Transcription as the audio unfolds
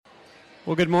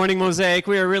Well, good morning, Mosaic.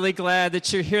 We are really glad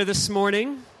that you're here this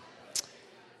morning.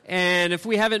 And if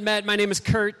we haven't met, my name is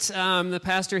Kurt. I'm the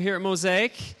pastor here at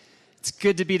Mosaic. It's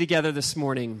good to be together this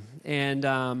morning.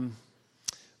 And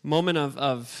moment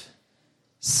of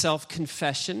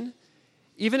self-confession.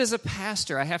 Even as a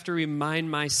pastor, I have to remind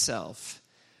myself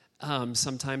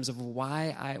sometimes of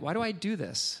why do I do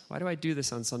this? Why do I do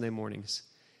this on Sunday mornings?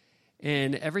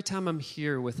 And every time I'm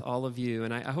here with all of you,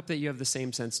 and I hope that you have the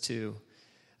same sense too,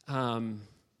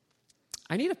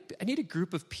 I need a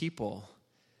group of people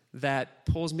that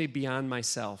pulls me beyond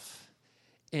myself,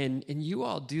 and you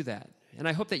all do that. And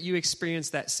I hope that you experience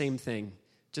that same thing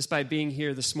just by being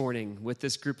here this morning with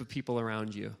this group of people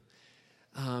around you.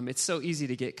 It's so easy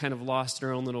to get kind of lost in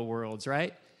our own little worlds,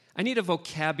 right? I need a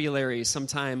vocabulary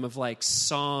sometime of like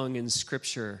song and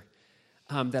scripture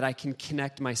that I can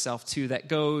connect myself to that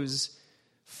goes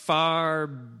far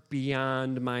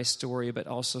beyond my story, but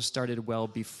also started well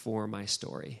before my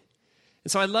story.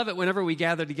 And so I love it whenever we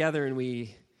gather together and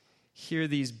we hear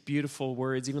these beautiful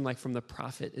words, even like from the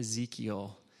prophet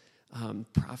Ezekiel,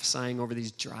 prophesying over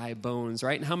these dry bones,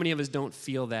 right? And how many of us don't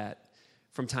feel that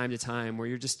from time to time, where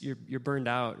you're burned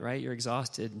out, right? You're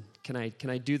exhausted. Can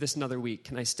I do this another week?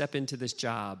 Can I step into this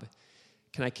job?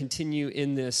 Can I continue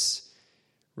in this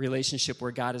relationship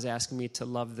where God is asking me to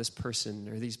love this person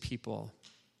or these people?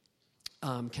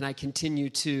 Can I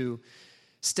continue to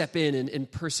step in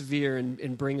and persevere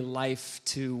and bring life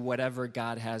to whatever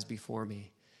God has before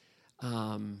me?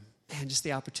 And just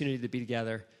the opportunity to be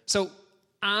together. So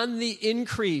on the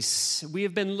increase, we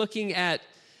have been looking at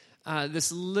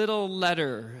this little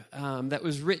letter that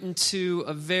was written to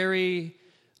a very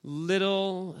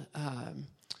little,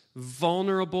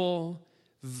 vulnerable,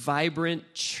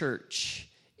 vibrant church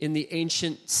in the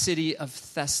ancient city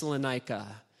of Thessalonica.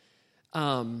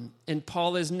 And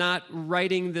Paul is not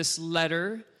writing this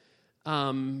letter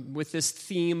with this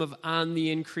theme of on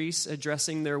the increase,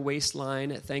 addressing their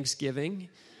waistline at Thanksgiving,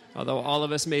 although all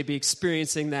of us may be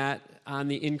experiencing that on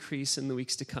the increase in the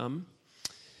weeks to come.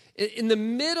 In the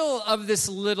middle of this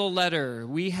little letter,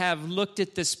 we have looked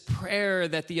at this prayer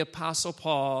that the Apostle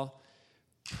Paul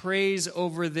prays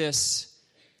over this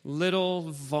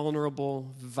little,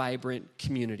 vulnerable, vibrant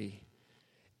community.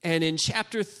 And in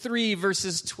chapter 3,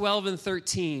 verses 12 and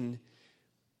 13,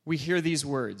 we hear these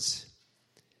words.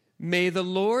 May the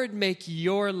Lord make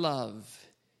your love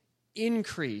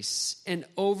increase and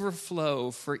overflow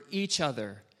for each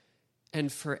other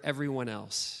and for everyone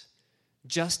else,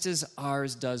 just as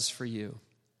ours does for you.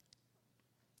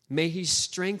 May he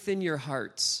strengthen your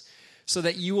hearts so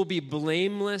that you will be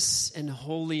blameless and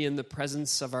holy in the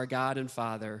presence of our God and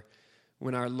Father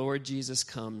when our Lord Jesus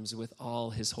comes with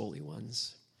all his holy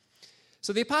ones.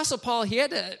 So the Apostle Paul, he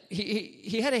had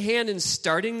a hand in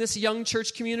starting this young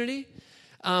church community,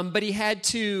 but he had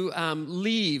to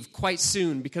leave quite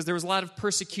soon because there was a lot of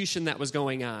persecution that was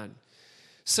going on.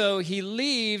 So he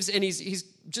leaves, and he's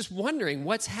just wondering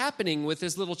what's happening with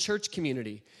this little church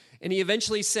community. And he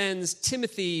eventually sends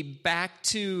Timothy back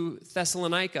to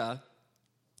Thessalonica,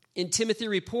 and Timothy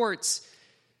reports,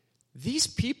 these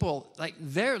people,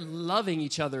 they're loving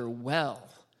each other well.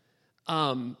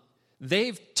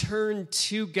 They've turned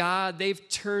to God. They've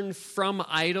turned from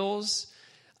idols.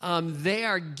 They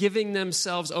are giving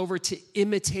themselves over to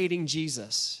imitating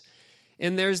Jesus.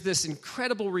 And there's this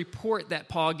incredible report that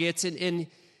Paul gets, and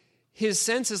his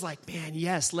sense is like, man,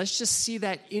 yes, let's just see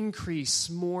that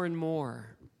increase more and more.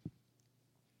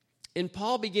 And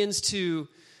Paul begins to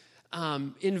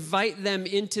invite them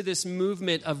into this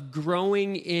movement of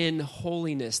growing in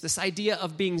holiness, this idea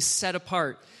of being set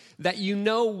apart, that you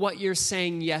know what you're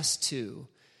saying yes to.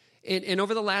 And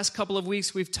over the last couple of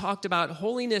weeks, we've talked about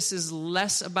holiness is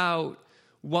less about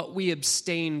what we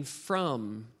abstain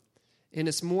from, and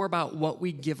it's more about what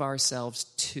we give ourselves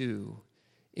to,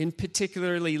 in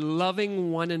particularly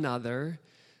loving one another,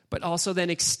 but also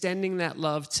then extending that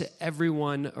love to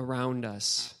everyone around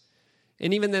us.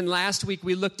 And even then last week,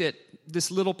 we looked at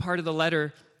this little part of the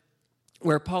letter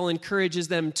where Paul encourages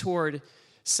them toward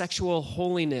sexual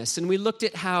holiness. And we looked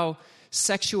at how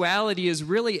sexuality is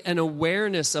really an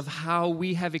awareness of how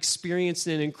we have experienced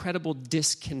an incredible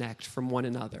disconnect from one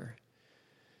another.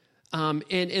 And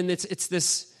it's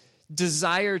this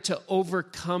desire to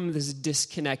overcome this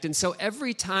disconnect. And so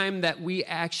every time that we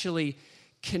actually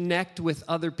connect with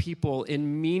other people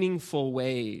in meaningful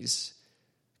ways,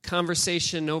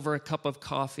 conversation over a cup of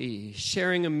coffee,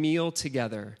 sharing a meal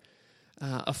together,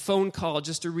 a phone call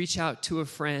just to reach out to a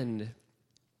friend,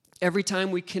 every time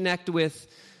we connect with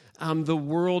the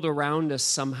world around us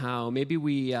somehow, maybe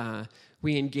we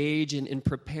engage in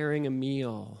preparing a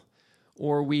meal,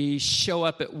 or we show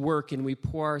up at work and we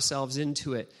pour ourselves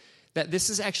into it, that this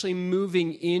is actually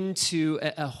moving into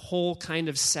a whole kind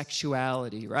of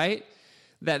sexuality, right?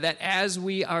 That as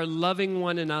we are loving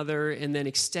one another and then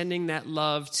extending that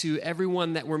love to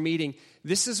everyone that we're meeting,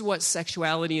 this is what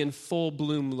sexuality in full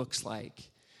bloom looks like.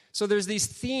 So there's these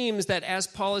themes that as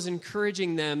Paul is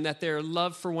encouraging them, that their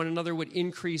love for one another would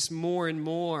increase more and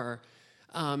more.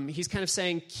 He's kind of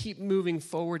saying, keep moving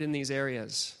forward in these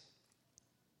areas.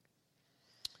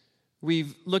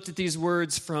 We've looked at these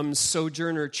words from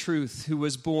Sojourner Truth, who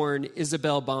was born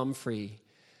Isabel Baumfree.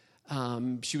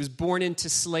 She was born into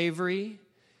slavery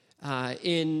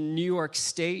in New York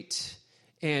State,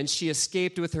 and she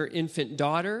escaped with her infant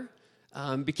daughter,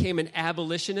 became an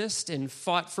abolitionist, and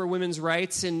fought for women's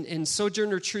rights. And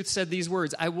Sojourner Truth said these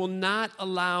words, "I will not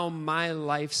allow my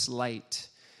life's light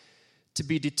to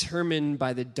be determined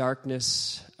by the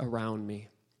darkness around me."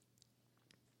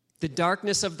 The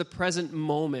darkness of the present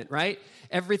moment, right?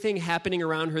 Everything happening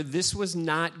around her, this was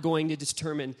not going to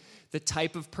determine the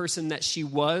type of person that she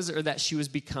was or that she was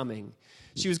becoming.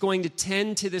 She was going to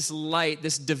tend to this light,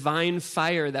 this divine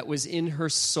fire that was in her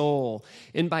soul.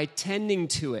 And by tending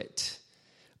to it,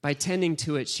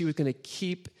 she was going to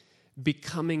keep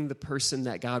becoming the person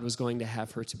that God was going to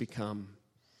have her to become.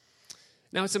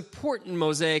 Now, it's important,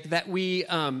 Mosaic, that we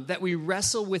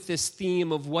wrestle with this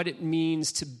theme of what it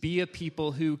means to be a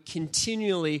people who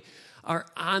continually are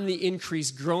on the increase,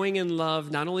 growing in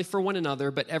love, not only for one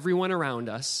another, but everyone around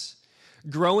us,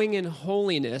 growing in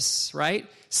holiness, right?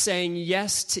 Saying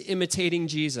yes to imitating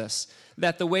Jesus.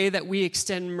 That the way that we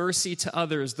extend mercy to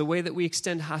others, the way that we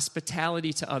extend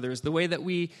hospitality to others, the way that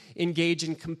we engage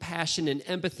in compassion and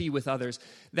empathy with others,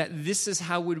 that this is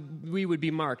how we would be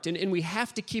marked. And we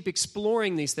have to keep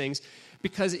exploring these things,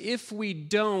 because if we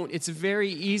don't, it's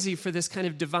very easy for this kind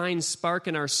of divine spark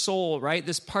in our soul, right?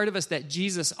 This part of us that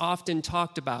Jesus often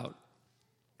talked about,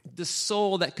 the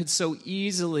soul that could so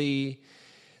easily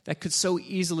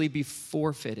be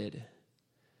forfeited.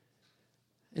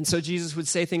 And so Jesus would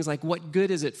say things like, what good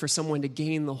is it for someone to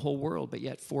gain the whole world but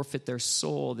yet forfeit their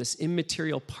soul, this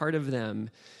immaterial part of them,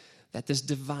 that this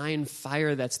divine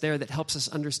fire that's there that helps us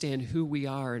understand who we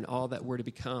are and all that we're to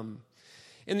become.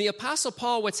 In the Apostle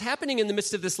Paul, what's happening in the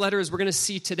midst of this letter, as we're going to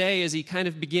see today, as he kind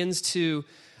of begins to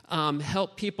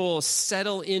help people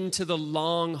settle into the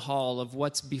long haul of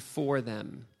what's before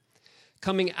them.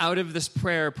 Coming out of this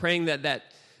prayer, praying that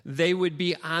they would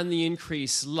be on the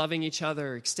increase, loving each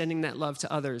other, extending that love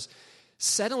to others,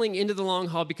 settling into the long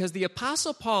haul, because the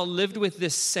Apostle Paul lived with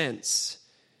this sense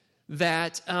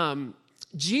that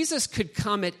Jesus could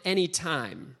come at any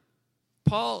time.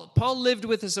 Paul lived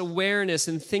with this awareness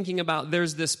and thinking about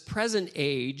there's this present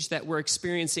age that we're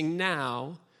experiencing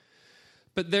now,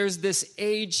 but there's this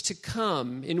age to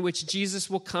come in which Jesus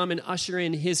will come and usher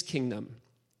in his kingdom.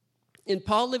 And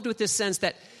Paul lived with this sense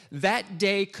that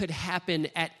day could happen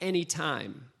at any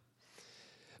time.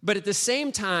 But at the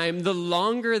same time, the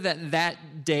longer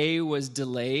that day was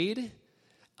delayed,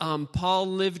 Paul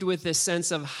lived with this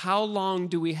sense of how long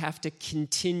do we have to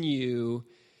continue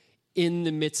in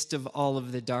the midst of all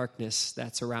of the darkness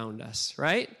that's around us,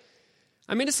 right?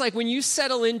 I mean, it's like when you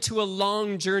settle into a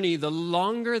long journey, the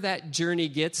longer that journey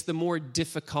gets, the more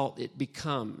difficult it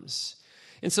becomes.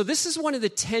 And so this is one of the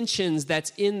tensions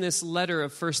that's in this letter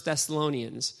of 1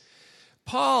 Thessalonians.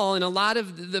 Paul and a lot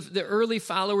of the early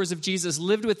followers of Jesus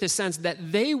lived with this sense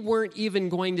that they weren't even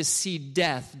going to see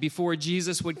death before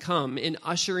Jesus would come and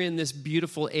usher in this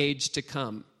beautiful age to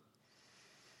come.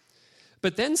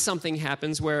 But then something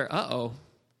happens where,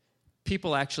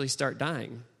 people actually start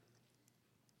dying.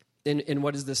 And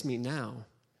what does this mean now?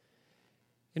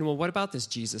 And well, what about this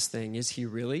Jesus thing? Is he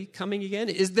really coming again?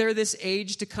 Is there this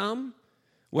age to come?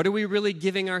 What are we really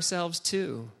giving ourselves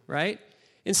to, right?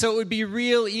 And so it would be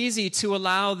real easy to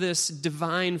allow this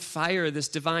divine fire, this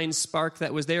divine spark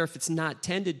that was there, if it's not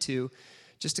tended to,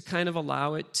 just to kind of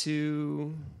allow it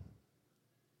to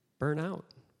burn out,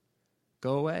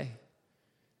 go away.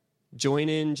 Join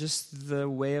in just the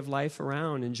way of life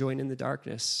around and join in the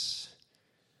darkness.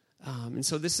 And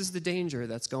so this is the danger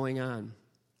that's going on.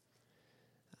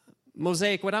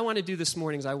 Mosaic, what I want to do this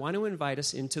morning is I want to invite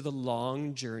us into the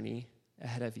long journey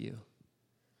ahead of you.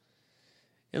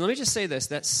 And let me just say this,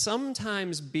 that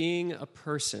sometimes being a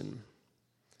person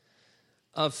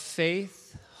of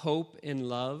faith, hope, and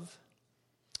love,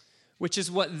 which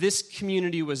is what this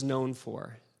community was known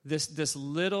for, this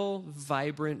little,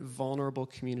 vibrant, vulnerable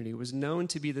community was known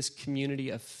to be this community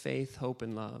of faith, hope,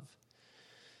 and love,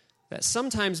 that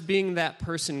sometimes being that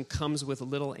person comes with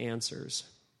little answers.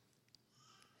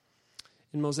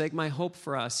 And Mosaic, my hope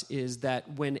for us is that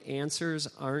when answers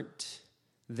aren't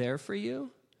there for you,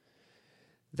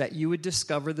 that you would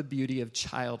discover the beauty of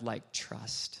childlike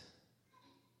trust.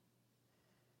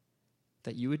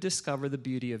 that you would discover the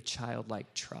beauty of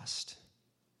childlike trust.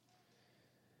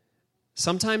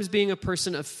 Sometimes being a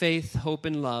person of faith, hope,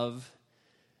 and love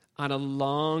on a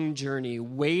long journey,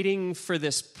 waiting for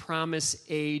this promised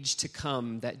age to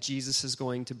come that Jesus is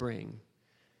going to bring.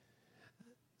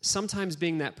 Sometimes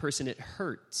being that person, it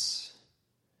hurts.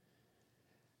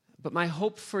 But my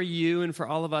hope for you and for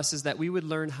all of us is that we would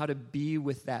learn how to be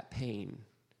with that pain.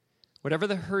 Whatever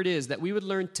the hurt is, that we would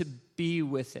learn to be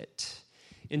with it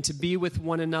and to be with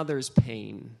one another's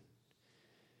pain.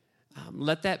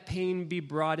 Let that pain be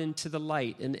brought into the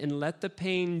light and let the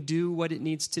pain do what it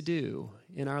needs to do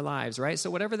in our lives, right? So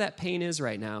whatever that pain is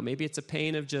right now, maybe it's a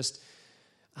pain of just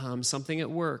something at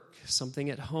work, something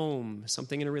at home,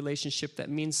 something in a relationship that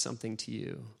means something to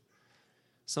you,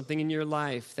 something in your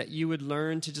life that you would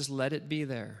learn to just let it be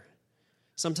there.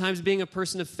 Sometimes being a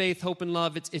person of faith, hope, and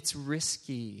love, it's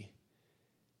risky.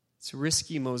 It's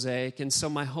risky, Mosaic. And so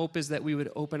my hope is that we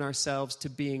would open ourselves to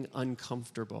being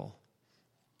uncomfortable.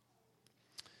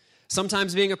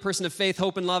 Sometimes being a person of faith,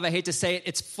 hope, and love, I hate to say it,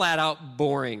 it's flat out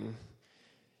boring.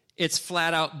 It's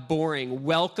flat out boring.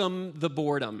 Welcome the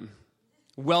boredom.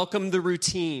 Welcome the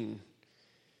routine.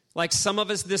 Like some of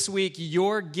us this week,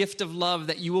 your gift of love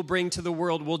that you will bring to the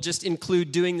world will just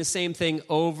include doing the same thing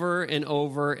over and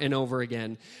over and over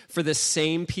again for the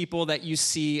same people that you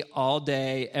see all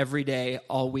day, every day,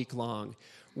 all week long.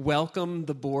 Welcome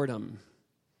the boredom.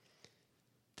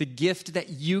 The gift that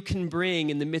you can bring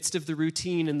in the midst of the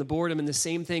routine and the boredom and the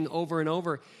same thing over and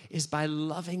over is by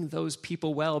loving those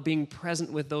people well, being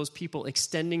present with those people,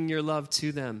 extending your love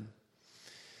to them.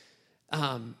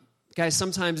 Guys,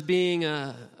 sometimes being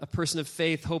a person of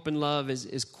faith, hope, and love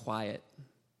is quiet.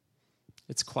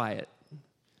 It's quiet.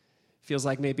 Feels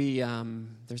like maybe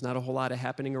there's not a whole lot of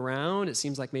happening around. It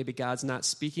seems like maybe God's not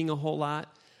speaking a whole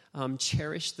lot.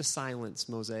 Cherish the silence,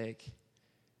 Mosaic.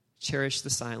 Cherish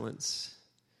the silence.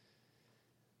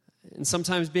 And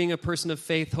sometimes being a person of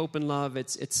faith, hope, and love,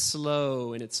 it's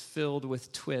slow and it's filled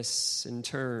with twists and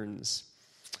turns.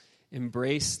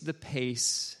 Embrace the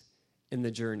pace in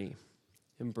the journey.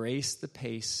 Embrace the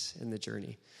pace in the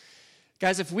journey.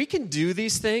 Guys, if we can do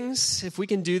these things, we're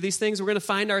going to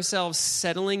find ourselves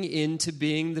settling into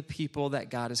being the people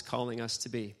that God is calling us to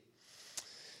be.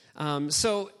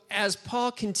 So as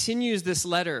Paul continues this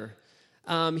letter,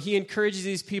 he encourages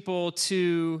these people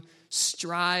to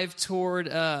strive toward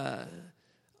a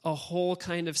whole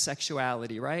kind of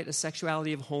sexuality, right? A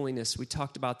sexuality of holiness. We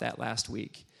talked about that last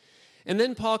week. And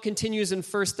then Paul continues in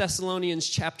 1 Thessalonians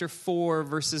chapter 4,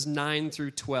 verses 9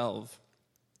 through 12.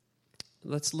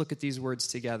 Let's look at these words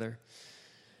together.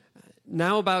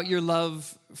 Now about your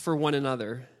love for one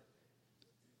another,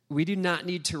 we do not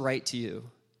need to write to you,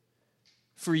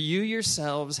 for you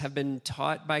yourselves have been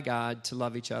taught by God to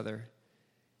love each other.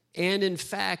 And in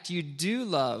fact, you do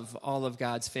love all of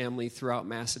God's family throughout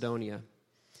Macedonia.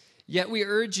 Yet we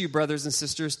urge you, brothers and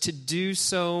sisters, to do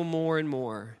so more and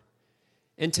more,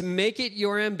 and to make it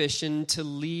your ambition to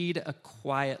lead a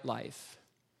quiet life.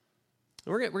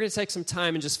 And we're going to take some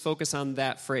time and just focus on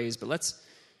that phrase, but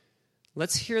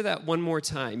let's hear that one more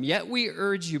time. Yet we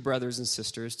urge you, brothers and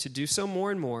sisters, to do so more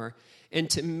and more, and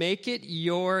to make it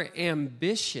your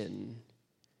ambition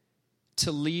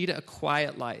to lead a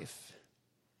quiet life.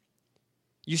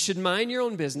 You should mind your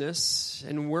own business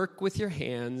and work with your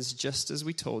hands, just as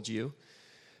we told you,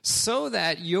 so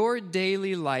that your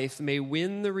daily life may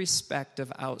win the respect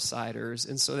of outsiders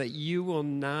and so that you will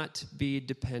not be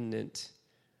dependent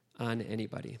on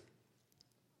anybody.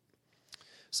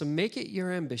 So make it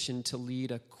your ambition to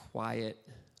lead a quiet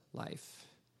life.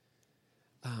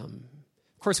 Of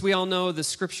course, we all know the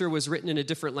scripture was written in a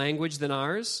different language than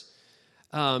ours.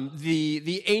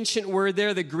 The ancient word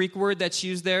there, the Greek word that's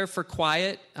used there for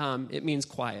quiet, it means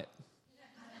quiet.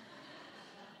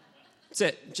 That's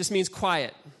it. It just means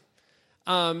quiet.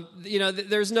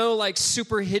 There's no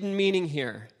super hidden meaning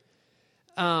here.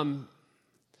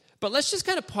 But let's just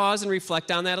kind of pause and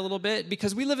reflect on that a little bit,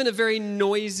 because we live in a very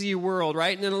noisy world,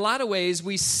 right? And in a lot of ways,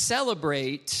 we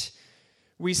celebrate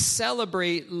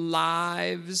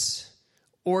lives,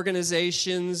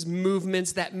 organizations,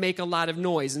 movements that make a lot of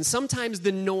noise. And sometimes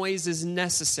the noise is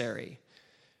necessary.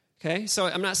 Okay? So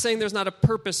I'm not saying there's not a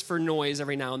purpose for noise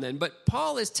every now and then, but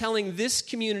Paul is telling this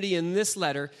community in this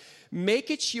letter, make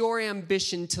it your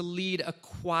ambition to lead a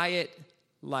quiet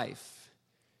life.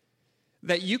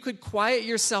 That you could quiet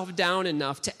yourself down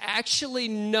enough to actually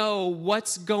know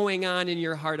what's going on in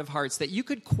your heart of hearts. That you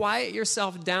could quiet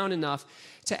yourself down enough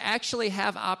to actually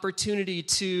have opportunity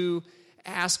to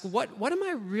ask, what am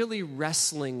I really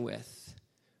wrestling with?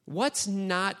 What's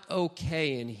not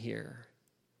okay in here?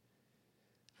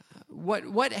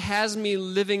 What has me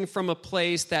living from a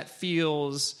place that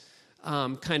feels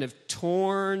kind of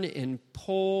torn and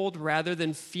pulled rather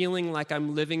than feeling like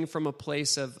I'm living from a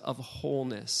place of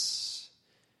wholeness?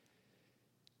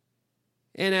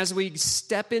 And as we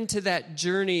step into that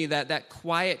journey, that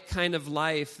quiet kind of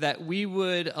life, that we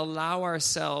would allow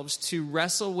ourselves to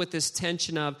wrestle with this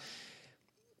tension of,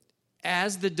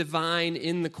 as the divine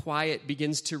in the quiet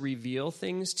begins to reveal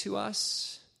things to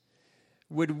us,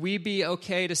 would we be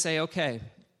okay to say, okay,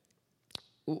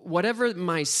 whatever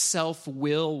my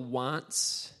self-will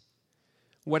wants,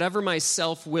 whatever my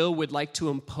self-will would like to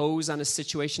impose on a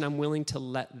situation, I'm willing to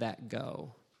let that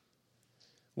go.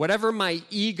 Whatever my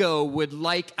ego would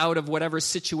like out of whatever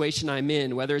situation I'm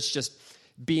in, whether it's just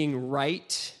being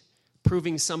right,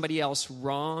 proving somebody else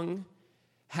wrong,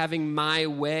 having my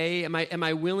way, am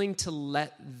I willing to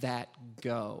let that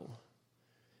go?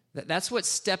 That's what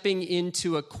stepping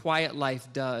into a quiet life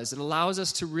does. It allows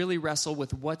us to really wrestle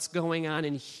with what's going on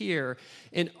in here.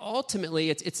 And ultimately,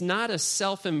 it's not a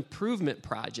self-improvement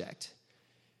project.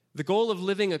 The goal of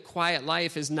living a quiet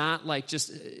life is not like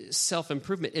just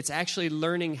self-improvement. It's actually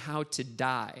learning how to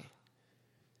die,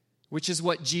 which is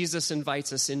what Jesus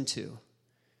invites us into.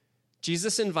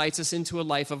 Jesus invites us into a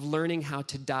life of learning how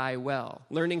to die well,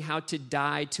 learning how to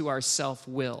die to our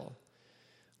self-will,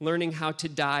 learning how to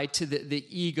die to the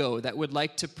ego that would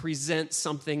like to present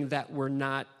something that we're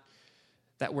not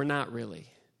really.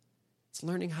 It's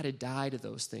learning how to die to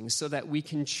those things so that we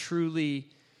can truly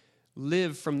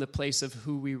live from the place of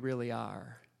who we really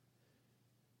are.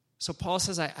 So Paul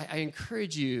says, I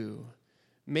encourage you,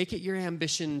 make it your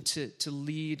ambition to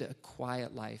lead a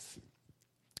quiet life.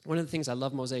 One of the things I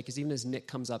love Mosaic is even as Nick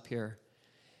comes up here,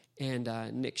 and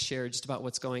Nick shared just about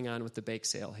what's going on with the bake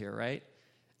sale here, right?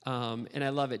 And I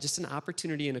love it. Just an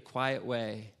opportunity in a quiet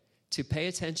way to pay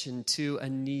attention to a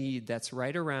need that's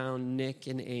right around Nick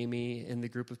and Amy and the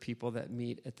group of people that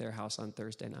meet at their house on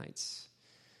Thursday nights.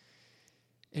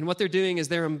 And what they're doing is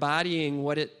they're embodying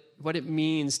what it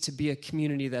means to be a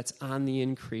community that's on the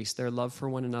increase, their love for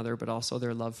one another, but also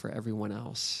their love for everyone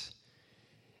else.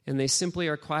 And they simply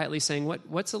are quietly saying,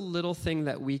 what's a little thing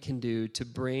that we can do to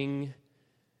bring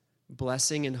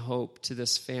blessing and hope to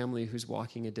this family who's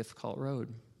walking a difficult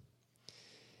road?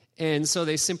 And so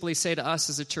they simply say to us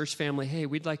as a church family, hey,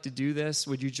 we'd like to do this.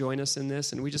 Would you join us in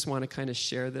this? And we just want to kind of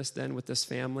share this then with this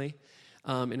family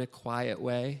in a quiet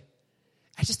way.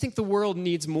 I just think the world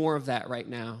needs more of that right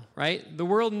now, right? The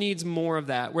world needs more of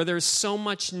that, where there's so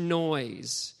much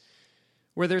noise,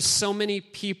 where there's so many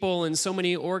people and so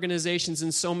many organizations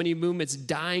and so many movements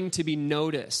dying to be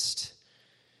noticed.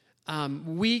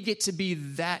 We get to be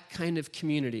that kind of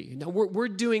community. Now, we're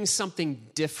doing something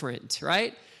different,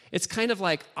 right? It's kind of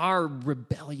like our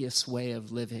rebellious way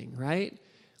of living, right?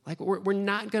 Like we're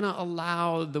not going to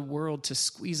allow the world to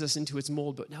squeeze us into its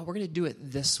mold, but now we're going to do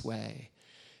it this way.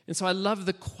 And so I love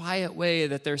the quiet way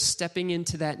that they're stepping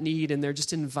into that need and they're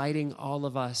just inviting all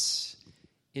of us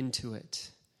into it.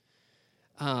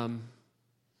 Guys,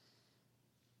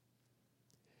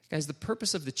 the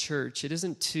purpose of the church, it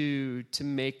isn't to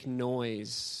make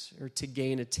noise or to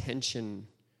gain attention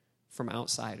from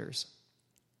outsiders.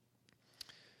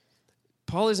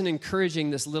 Paul isn't encouraging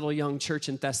this little young church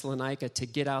in Thessalonica to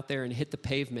get out there and hit the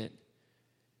pavement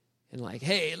and like,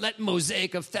 hey, let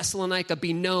Mosaic of Thessalonica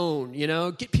be known,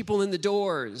 get people in the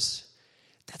doors.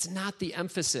 That's not the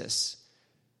emphasis.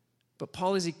 But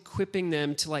Paul is equipping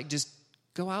them to like just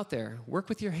go out there, work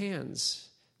with your hands,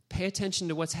 pay attention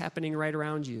to what's happening right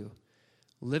around you,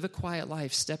 live a quiet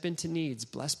life, step into needs,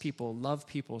 bless people, love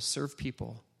people, serve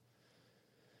people.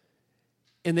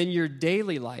 And then your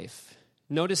daily life,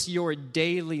 notice your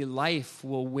daily life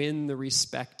will win the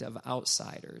respect of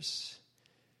outsiders.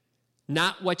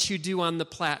 Not what you do on the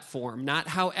platform, not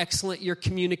how excellent your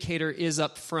communicator is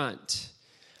up front.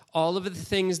 All of the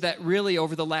things that really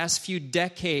over the last few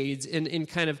decades in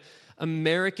kind of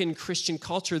American Christian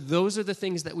culture, those are the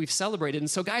things that we've celebrated.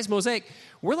 And so guys, Mosaic,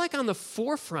 we're like on the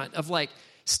forefront of like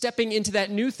stepping into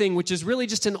that new thing, which is really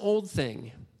just an old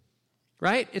thing,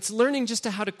 right? It's learning just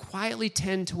how to quietly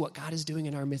tend to what God is doing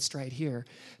in our midst right here,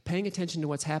 paying attention to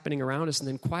what's happening around us, and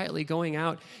then quietly going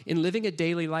out and living a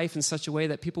daily life in such a way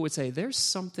that people would say, there's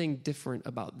something different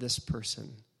about this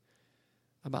person,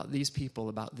 about these people,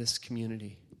 about this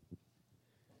community.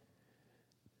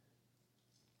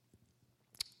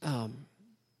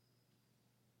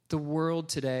 The world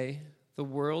today,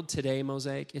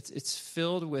 Mosaic, it's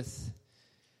filled with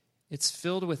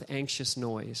anxious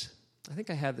noise. I think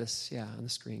I have this, on the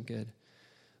screen. Good.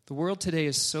 The world today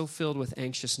is so filled with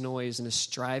anxious noise and is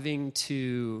striving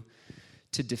to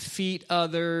defeat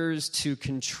others, to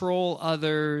control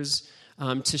others,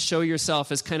 to show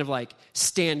yourself as kind of like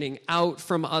standing out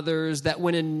from others, that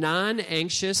when a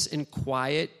non-anxious and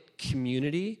quiet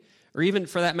community, or even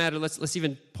for that matter, let's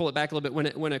even pull it back a little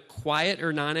bit, when a quiet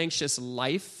or non-anxious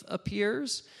life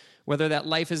appears, whether that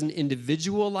life is an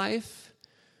individual life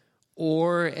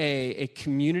or a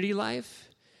community life,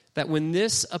 that when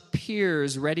this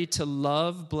appears ready to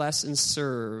love, bless, and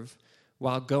serve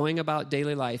while going about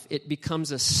daily life, it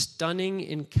becomes a stunning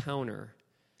encounter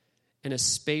and a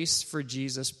space for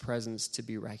Jesus' presence to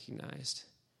be recognized.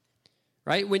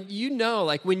 Right? When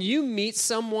when you meet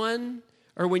someone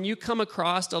or when you come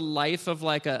across a life of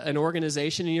like an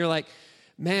organization and you're like,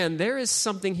 man, there is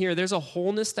something here. There's a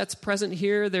wholeness that's present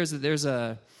here. There's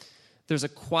a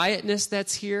quietness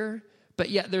that's here. But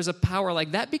yet there's a power,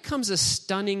 like that becomes a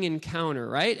stunning encounter,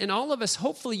 right? And all of us,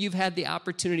 hopefully you've had the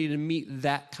opportunity to meet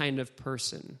that kind of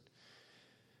person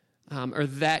or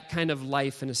that kind of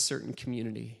life in a certain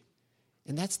community.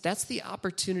 And that's the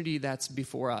opportunity that's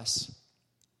before us.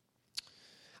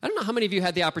 I don't know how many of you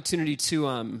had the opportunity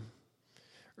to,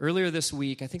 earlier this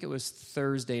week, I think it was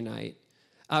Thursday night,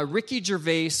 Ricky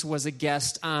Gervais was a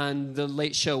guest on The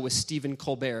Late Show with Stephen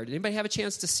Colbert. Did anybody have a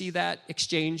chance to see that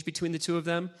exchange between the two of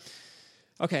them?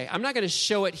 Okay, I'm not going to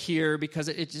show it here because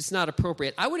it's not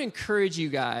appropriate. I would encourage you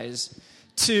guys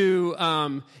to,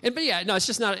 not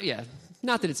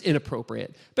that it's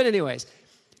inappropriate. But anyways,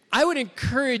 I would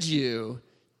encourage you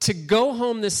to go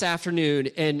home this afternoon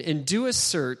and do a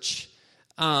search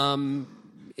in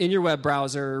your web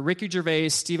browser, Ricky Gervais,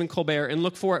 Stephen Colbert, and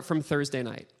look for it from Thursday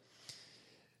night.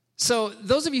 So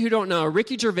those of you who don't know,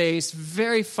 Ricky Gervais,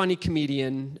 very funny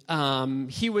comedian.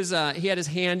 He had his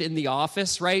hand in The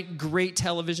Office, right? Great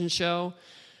television show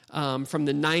from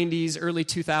the 90s, early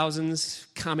 2000s.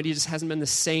 Comedy just hasn't been the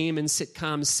same in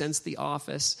sitcoms since The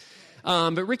Office.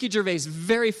 But Ricky Gervais,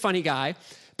 very funny guy.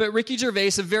 But Ricky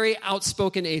Gervais, a very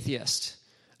outspoken atheist.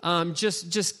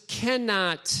 Just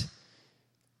cannot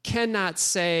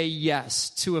say yes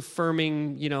to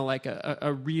affirming, like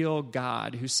a real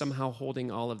God who's somehow holding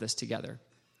all of this together.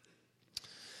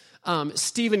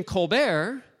 Stephen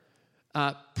Colbert,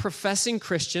 professing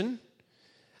Christian,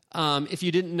 if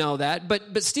you didn't know that,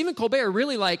 but Stephen Colbert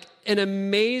really like an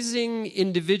amazing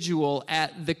individual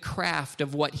at the craft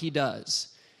of what he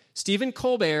does. Stephen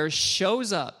Colbert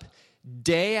shows up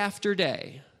day after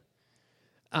day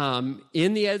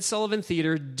in the Ed Sullivan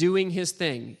Theater doing his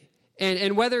thing.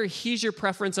 And whether he's your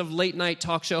preference of late night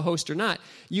talk show host or not,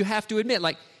 you have to admit,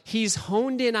 like, he's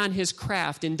honed in on his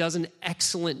craft and does an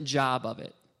excellent job of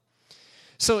it.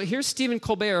 So here's Stephen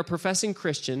Colbert, a professing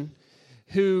Christian,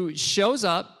 who shows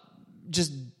up,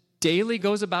 just daily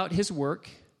goes about his work,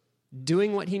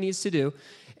 doing what he needs to do.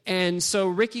 And so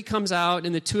Ricky comes out,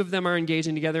 and the two of them are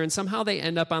engaging together, and somehow they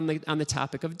end up on the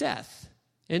topic of death.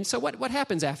 And so what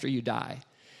happens after you die?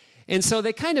 And so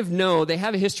they kind of know, they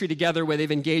have a history together where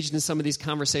they've engaged in some of these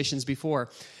conversations before.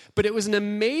 But it was an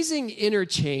amazing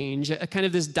interchange, a kind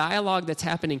of this dialogue that's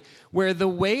happening, where the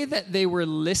way that they were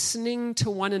listening to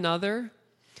one another,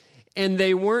 and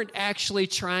they weren't actually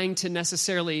trying to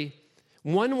necessarily,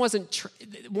 one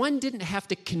didn't have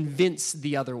to convince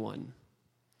the other one.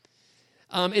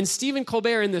 And Stephen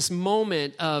Colbert, in this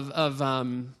moment of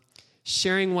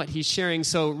sharing what he's sharing.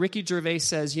 So Ricky Gervais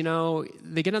says,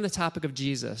 they get on the topic of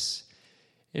Jesus.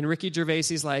 And Ricky Gervais,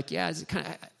 he's like, yeah,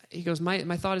 he goes,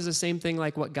 my thought is the same thing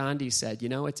like what Gandhi said.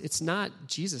 It's not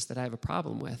Jesus that I have a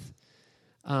problem with.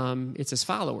 It's his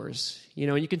followers.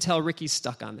 And you can tell Ricky's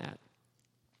stuck on that.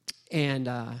 And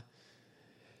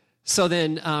so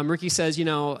then Ricky says,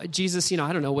 Jesus,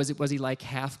 I don't know, was he like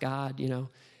half God,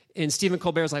 And Stephen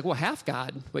Colbert's like, well, half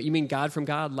God? What, you mean God from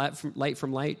God, light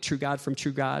from light, true God from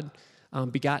true God?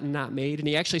 Begotten, not made. And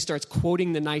he actually starts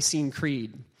quoting the Nicene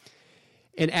Creed.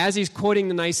 And as he's quoting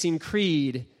the Nicene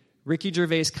Creed, Ricky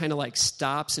Gervais kind of like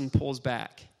stops and pulls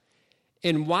back.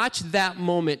 And watch that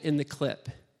moment in the clip,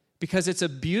 because it's a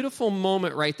beautiful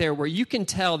moment right there where you can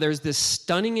tell there's this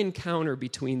stunning encounter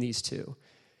between these two.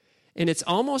 And it's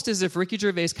almost as if Ricky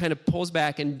Gervais kind of pulls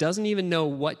back and doesn't even know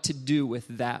what to do with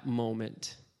that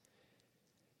moment.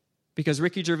 Because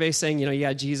Ricky Gervais saying,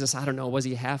 yeah, Jesus, I don't know, was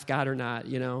he half God or not,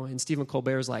 And Stephen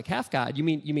Colbert's like, half God? You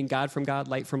mean God from God,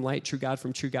 light from light, true God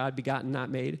from true God, begotten, not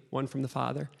made, one from the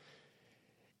Father?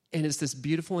 And it's this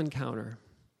beautiful encounter.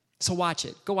 So watch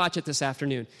it. Go watch it this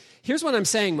afternoon. Here's what I'm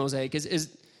saying, Mosaic,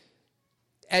 is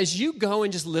as you go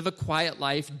and just live a quiet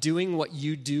life doing what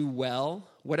you do well,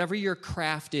 whatever your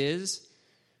craft is,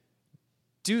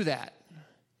 do that.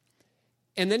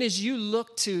 And then as you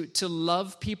look to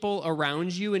love people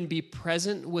around you and be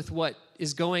present with what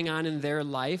is going on in their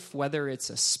life, whether it's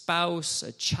a spouse,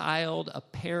 a child, a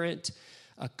parent,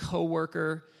 a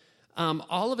coworker,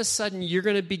 all of a sudden you're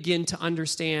going to begin to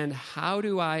understand, how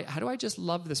do I just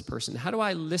love this person? How do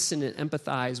I listen and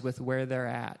empathize with where they're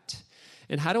at?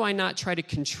 And how do I not try to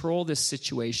control this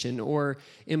situation or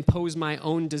impose my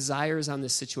own desires on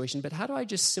this situation, but how do I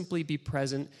just simply be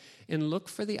present and look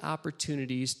for the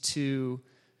opportunities to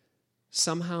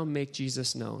somehow make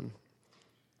Jesus known,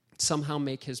 somehow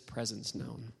make his presence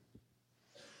known?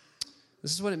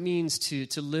 This is what it means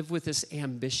to live with this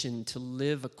ambition, to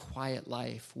live a quiet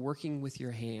life, working with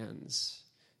your hands,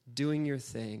 doing your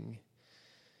thing.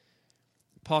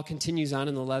 Paul continues on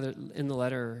in the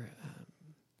letter.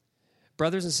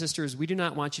 Brothers and sisters, we do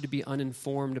not want you to be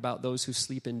uninformed about those who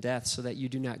sleep in death, so that you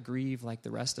do not grieve like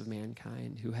the rest of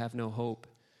mankind who have no hope.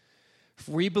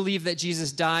 For we believe that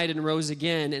Jesus died and rose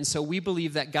again, and so we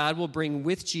believe that God will bring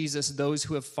with Jesus those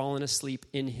who have fallen asleep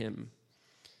in him.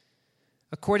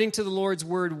 According to the Lord's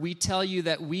word, we tell you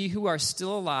that we who are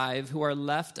still alive, who are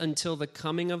left until the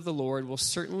coming of the Lord, will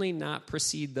certainly not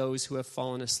precede those who have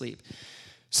fallen asleep.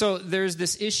 So there's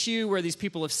this issue where these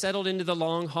people have settled into the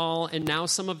long haul, and now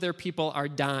some of their people are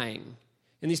dying.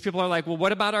 And these people are like, well,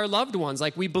 what about our loved ones?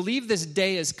 Like, we believe this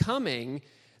day is coming,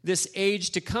 this age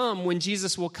to come when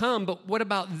Jesus will come, but what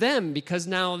about them? Because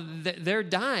now they're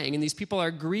dying, and these people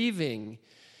are grieving.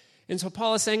 And so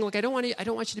Paul is saying, look, I don't want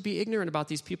you to be ignorant about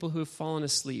these people who have fallen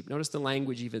asleep. Notice the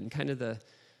language even, kind of the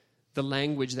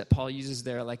language that Paul uses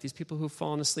there, like these people who have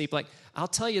fallen asleep. Like, I'll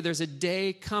tell you, there's a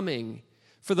day coming,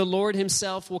 for the Lord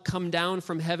himself will come down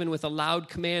from heaven with a loud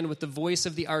command, with the voice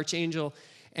of the archangel,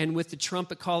 and with the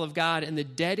trumpet call of God, and the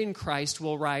dead in Christ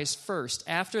will rise first.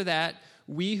 After that,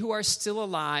 we who are still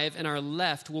alive and are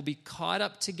left will be caught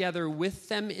up together with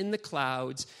them in the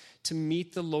clouds to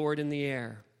meet the Lord in the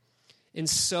air. And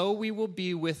so we will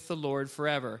be with the Lord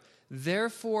forever.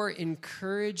 Therefore,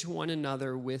 encourage one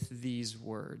another with these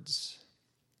words.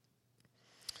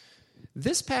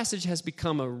 This passage has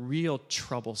become a real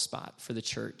trouble spot for the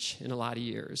church in a lot of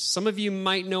years. Some of you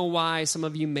might know why, some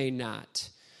of you may not.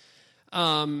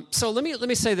 So let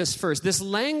me say this first. This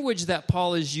language that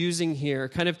Paul is using here,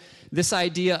 kind of this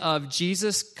idea of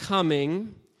Jesus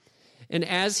coming, and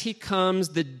as he comes,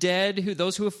 the dead,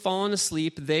 those who have fallen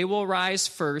asleep, they will rise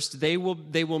first. They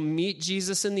will meet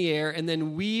Jesus in the air, and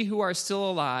then we who are still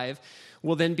alive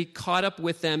will then be caught up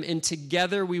with them, and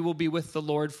together we will be with the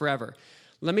Lord forever.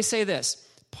 Let me say this.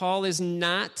 Paul is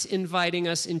not inviting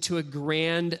us into a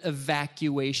grand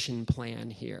evacuation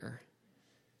plan here.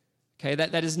 Okay,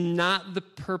 that is not the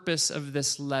purpose of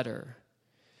this letter.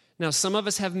 Now, some of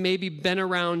us have maybe been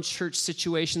around church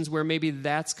situations where maybe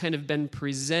that's kind of been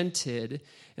presented,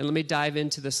 and let me dive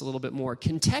into this a little bit more.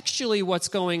 Contextually, what's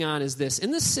going on is this.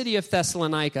 In the city of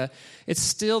Thessalonica, it's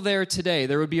still there today.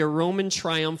 There would be a Roman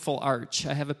triumphal arch.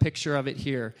 I have a picture of it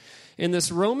here. And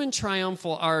this Roman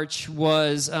triumphal arch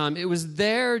was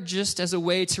there just as a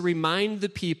way to remind the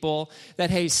people that,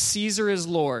 hey, Caesar is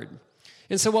Lord.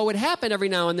 And so what would happen every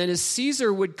now and then is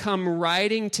Caesar would come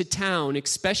riding to town,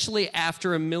 especially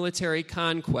after a military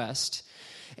conquest,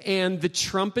 and the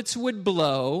trumpets would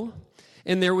blow,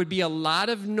 and there would be a lot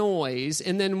of noise,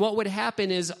 and then what would happen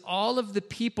is all of the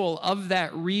people of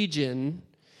that region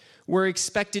were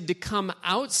expected to come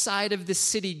outside of the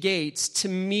city gates to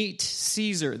meet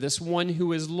Caesar, this one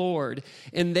who is Lord,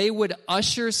 and they would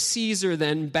usher Caesar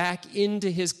then back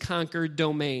into his conquered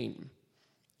domain.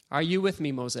 Are you with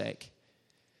me, Mosaic?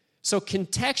 So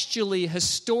contextually,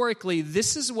 historically,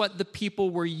 this is what the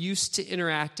people were used to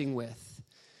interacting with.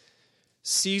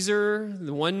 Caesar,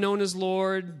 the one known as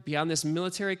Lord, beyond this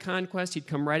military conquest, he'd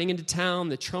come riding into town,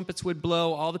 the trumpets would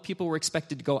blow, all the people were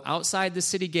expected to go outside the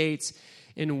city gates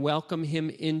and welcome him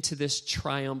into this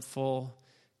triumphal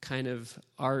kind of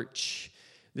arch.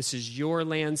 This is your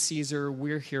land, Caesar.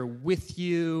 We're here with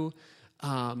you.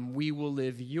 We will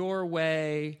live your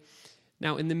way.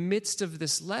 Now, in the midst of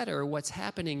this letter, what's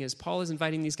happening is Paul is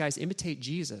inviting these guys, imitate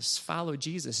Jesus, follow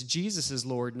Jesus. Jesus is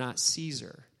Lord, not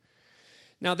Caesar.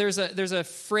 Now, there's a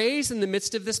phrase in the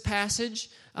midst of this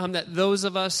passage that those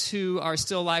of us who are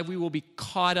still alive, we will be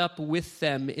caught up with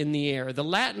them in the air. The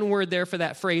Latin word there for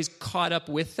that phrase, caught up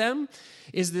with them,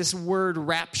 is this word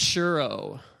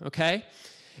rapturo, okay?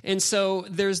 And so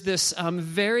there's this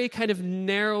very kind of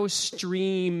narrow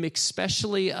stream,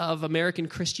 especially of American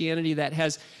Christianity, that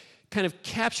has kind of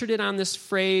captured it on this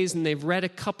phrase, and they've read a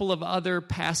couple of other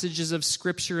passages of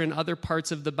Scripture in other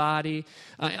parts of the body,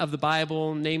 of the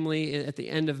Bible, namely at the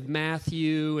end of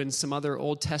Matthew and some other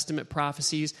Old Testament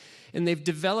prophecies, and they've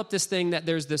developed this thing that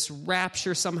there's this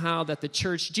rapture somehow that the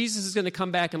church, Jesus is going to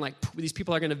come back and like these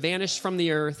people are going to vanish from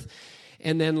the earth,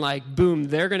 and then like boom,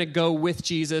 they're going to go with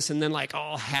Jesus, and then like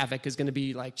all havoc is going to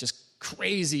be like just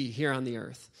crazy here on the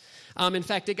earth. In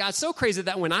fact, it got so crazy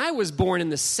that when I was born in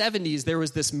the 70s, there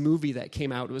was this movie that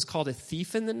came out. It was called A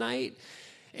Thief in the Night.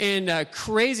 And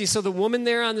crazy. So the woman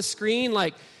there on the screen,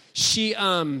 like, she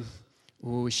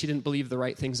didn't believe the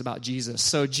right things about Jesus.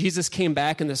 So Jesus came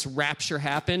back and this rapture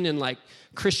happened and like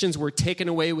Christians were taken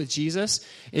away with Jesus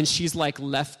and she's like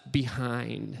left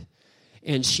behind.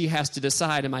 And she has to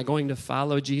decide, am I going to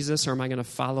follow Jesus or am I going to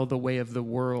follow the way of the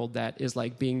world that is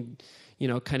like being,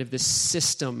 kind of this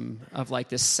system of like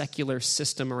this secular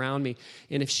system around me.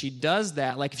 And if she does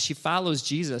that, like if she follows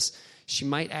Jesus, she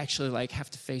might actually like have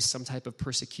to face some type of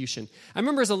persecution. I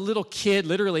remember as a little kid,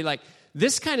 literally like,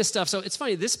 this kind of stuff. So it's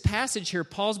funny, this passage here,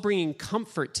 Paul's bringing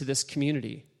comfort to this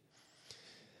community.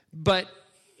 But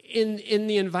in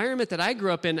the environment that I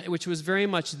grew up in, which was very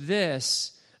much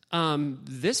this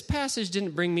passage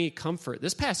didn't bring me comfort.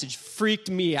 This passage freaked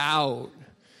me out.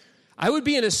 I would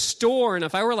be in a store, and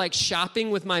if I were like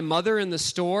shopping with my mother in the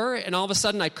store, and all of a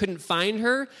sudden I couldn't find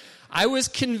her, I was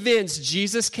convinced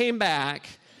Jesus came back.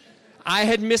 I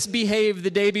had misbehaved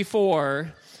the day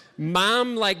before.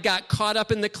 Mom like got caught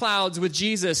up in the clouds with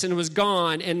Jesus and was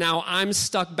gone, and now I'm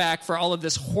stuck back for all of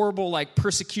this horrible like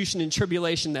persecution and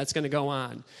tribulation that's going to go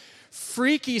on.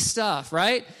 Freaky stuff,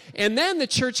 right? And then the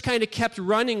church kind of kept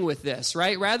running with this,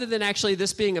 right? Rather than actually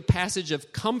this being a passage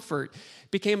of comfort,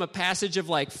 became a passage of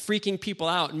like freaking people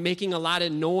out and making a lot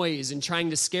of noise and trying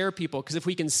to scare people. Because if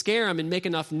we can scare them and make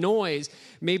enough noise,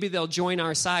 maybe they'll join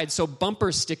our side. So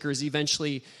bumper stickers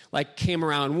eventually like came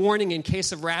around. Warning, in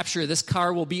case of rapture, this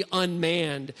car will be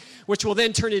unmanned, which will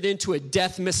then turn it into a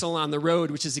death missile on the road,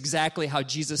 which is exactly how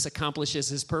Jesus accomplishes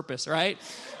his purpose, right?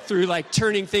 Through like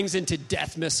turning things into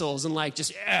death missiles and like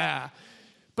just,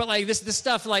 But like this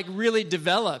stuff like really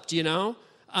developed,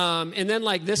 And then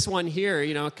like this one here,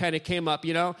 kind of came up,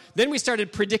 Then we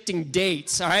started predicting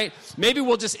dates, all right? Maybe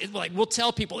we'll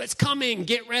tell people, it's coming,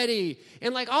 get ready.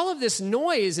 And like all of this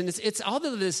noise, and it's all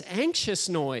of this anxious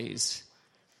noise.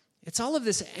 It's all of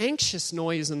this anxious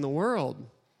noise in the world.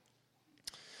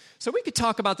 So we could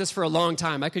talk about this for a long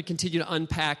time. I could continue to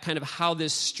unpack kind of how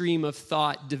this stream of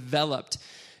thought developed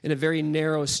in a very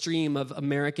narrow stream of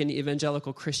American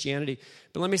evangelical Christianity.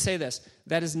 But let me say this,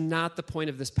 that is not the point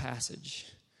of this passage.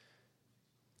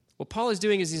 What Paul is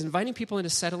doing is he's inviting people into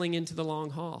settling into the long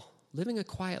haul, living a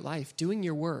quiet life, doing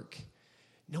your work,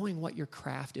 knowing what your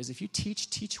craft is. If you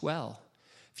teach well.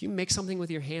 If you make something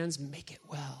with your hands, make it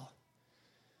well.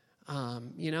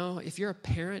 If you're a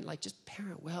parent, like just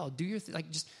parent well. Do your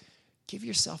just give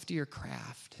yourself to your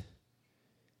craft.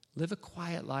 Live a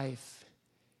quiet life.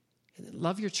 And then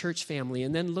love your church family,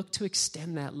 and then look to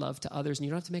extend that love to others. And you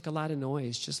don't have to make a lot of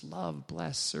noise. Just love,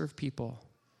 bless, serve people.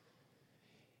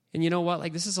 And you know what?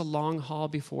 Like, this is a long haul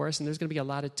before us, and there's going to be a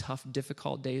lot of tough,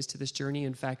 difficult days to this journey.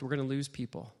 In fact, we're going to lose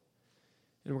people.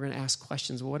 And we're going to ask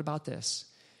questions. Well, what about this?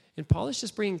 And Paul is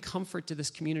just bringing comfort to this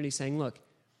community, saying, look,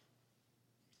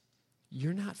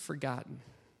 you're not forgotten.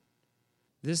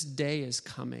 This day is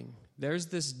coming. There's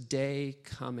this day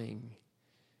coming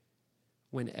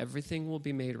when everything will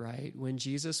be made right, when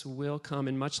Jesus will come.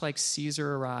 And much like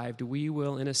Caesar arrived, we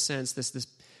will, in a sense,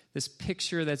 this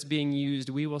picture that's being used,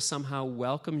 we will somehow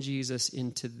welcome Jesus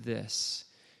into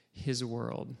his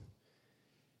world.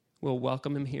 We'll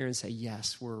welcome him here and say,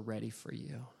 yes, we're ready for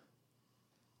you.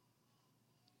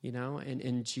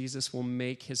 And Jesus will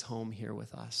make his home here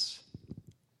with us.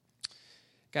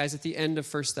 Guys, at the end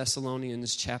of 1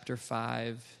 Thessalonians chapter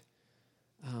 5,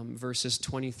 verses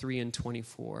 23 and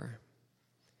 24,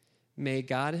 may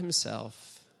God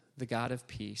himself, the God of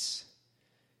peace,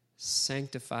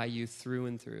 sanctify you through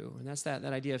and through. And that's that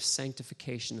idea of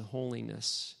sanctification,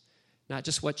 holiness. Not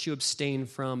just what you abstain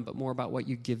from, but more about what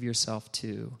you give yourself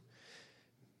to.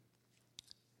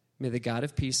 May the God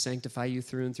of peace sanctify you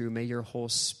through and through. May your whole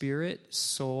spirit,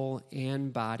 soul,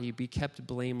 and body be kept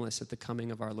blameless at the coming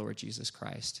of our Lord Jesus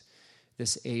Christ,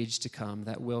 this age to come,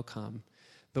 that will come.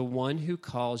 The one who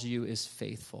calls you is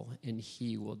faithful, and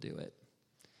he will do it.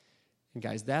 And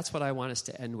guys, that's what I want us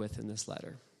to end with in this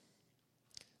letter.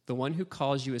 The one who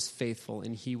calls you is faithful,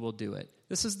 and he will do it.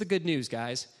 This is the good news,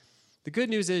 guys. The good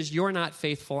news is you're not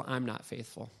faithful, I'm not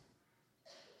faithful.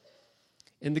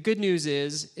 And the good news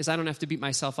is I don't have to beat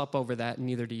myself up over that, and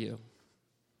neither do you.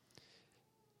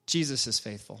 Jesus is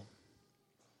faithful.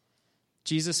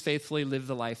 Jesus faithfully lived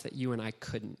the life that you and I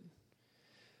couldn't.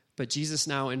 But Jesus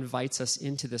now invites us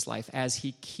into this life as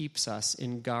he keeps us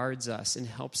and guards us and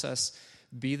helps us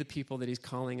be the people that he's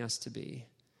calling us to be.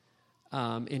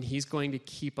 And he's going to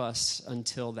keep us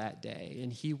until that day.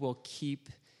 And he will keep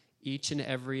each and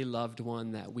every loved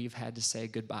one that we've had to say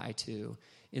goodbye to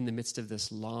in the midst of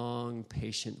this long,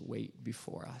 patient wait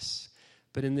before us.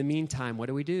 But in the meantime,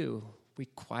 what do? we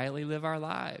quietly live our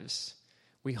lives.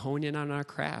 We hone in on our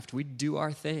craft. We do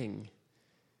our thing.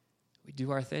 We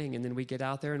do our thing, and then we get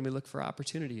out there and we look for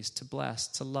opportunities to bless,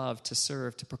 to love, to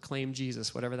serve, to proclaim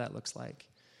Jesus, whatever that looks like.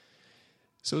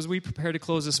 So as we prepare to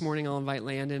close this morning, I'll invite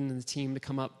Landon and the team to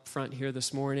come up front here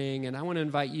this morning, and I want to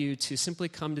invite you to simply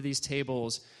come to these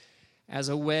tables as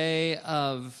a way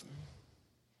of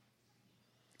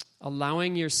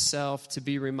allowing yourself to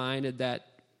be reminded that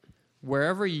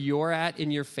wherever you're at in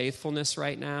your faithfulness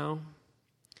right now,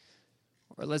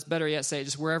 or let's better yet say,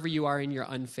 just wherever you are in your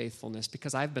unfaithfulness,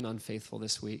 because I've been unfaithful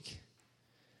this week.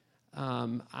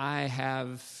 I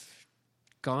have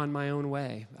gone my own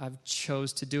way. I've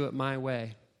chose to do it my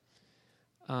way.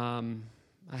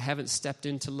 I haven't stepped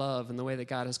into love in the way that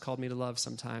God has called me to love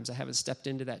sometimes. I haven't stepped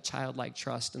into that childlike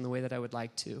trust in the way that I would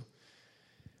like to.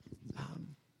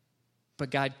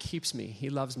 But God keeps me. He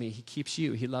loves me. He keeps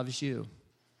you. He loves you.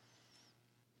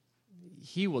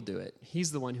 He will do it.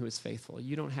 He's the one who is faithful.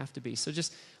 You don't have to be. So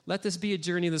just let this be a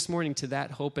journey this morning to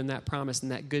that hope and that promise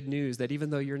and that good news that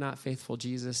even though you're not faithful,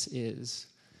 Jesus is.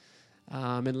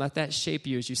 And let that shape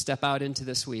you as you step out into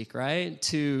this week, right?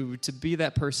 To be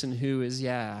that person who is,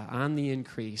 on the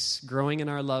increase, growing in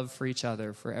our love for each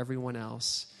other, for everyone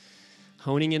else,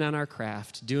 honing in on our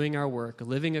craft, doing our work,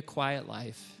 living a quiet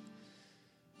life.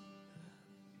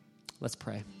 Let's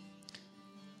pray.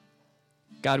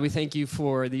 God, we thank you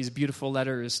for these beautiful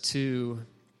letters to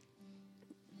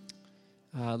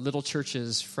little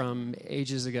churches from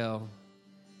ages ago.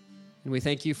 And we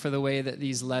thank you for the way that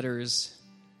these letters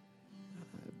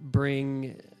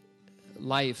bring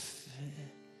life,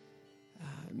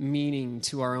 meaning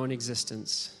to our own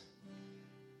existence.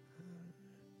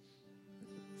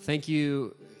 Thank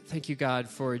you, God,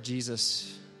 for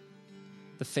Jesus,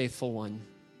 the faithful one.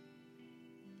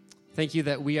 Thank you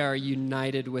that we are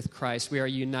united with Christ. We are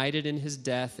united in his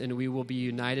death, and we will be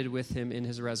united with him in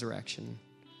his resurrection.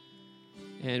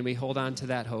 And we hold on to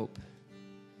that hope.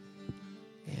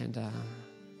 And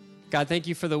God, thank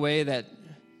you for the way that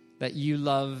you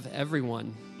love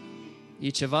everyone.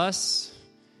 Each of us,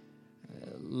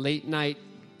 late night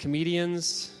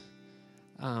comedians,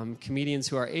 comedians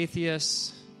who are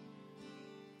atheists,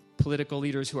 political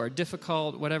leaders who are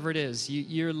difficult, whatever it is,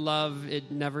 your love,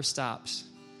 it never stops.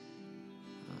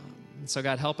 And so,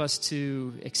 God, help us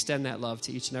to extend that love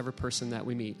to each and every person that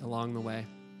we meet along the way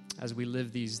as we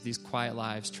live these quiet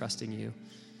lives, trusting you.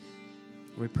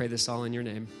 We pray this all in your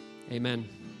name. Amen.